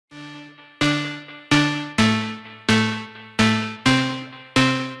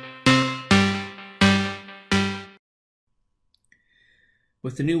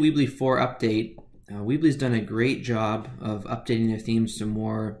With the new Weebly 4 update, Weebly's done a great job of updating their themes to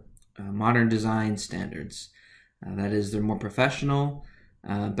more modern design standards. That is, they're more professional,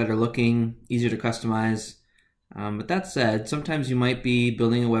 better looking, easier to customize. But that said, sometimes you might be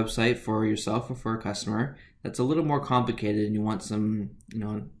building a website for yourself or for a customer that's a little more complicated and you want some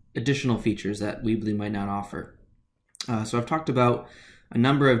additional features that Weebly might not offer. So I've talked about a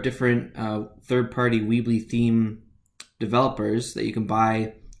number of different third-party Weebly theme developers that you can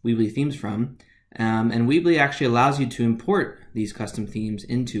buy Weebly themes from. And Weebly actually allows you to import these custom themes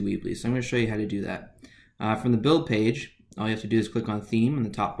into Weebly. So I'm going to show you how to do that. From the build page, all you have to do is click on theme in the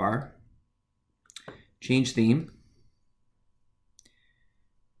top bar, change theme,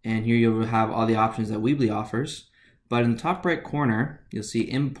 and here you'll have all the options that Weebly offers. But in the top right corner, you'll see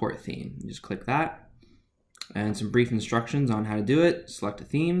import theme. You just click that, and some brief instructions on how to do it. Select a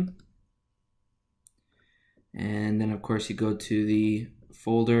theme, and then of course you go to the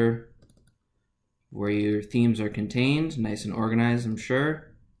folder where your themes are contained, nice and organized, I'm sure.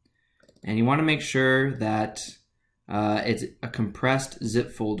 And you want to make sure that it's a compressed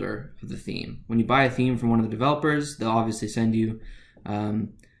zip folder of the theme. When you buy a theme from one of the developers, they'll obviously send you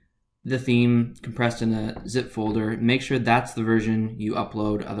the theme compressed in a zip folder. Make sure that's the version you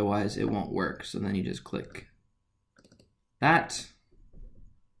upload, otherwise it won't work. So then you just click that,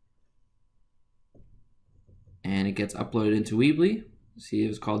 and it gets uploaded into Weebly. See, it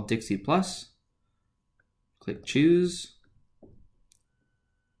was called Dixie Plus. Click choose,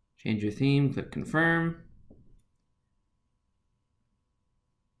 change your theme, click confirm.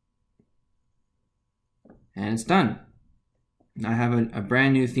 And it's done. I have a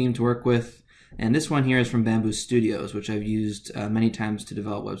brand new theme to work with, and this one here is from Bamboo Studios, which I've used many times to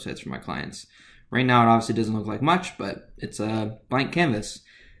develop websites for my clients. Right now it obviously doesn't look like much, but it's a blank canvas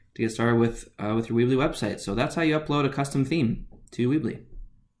to get started with your Weebly website. So that's how you upload a custom theme to Weebly.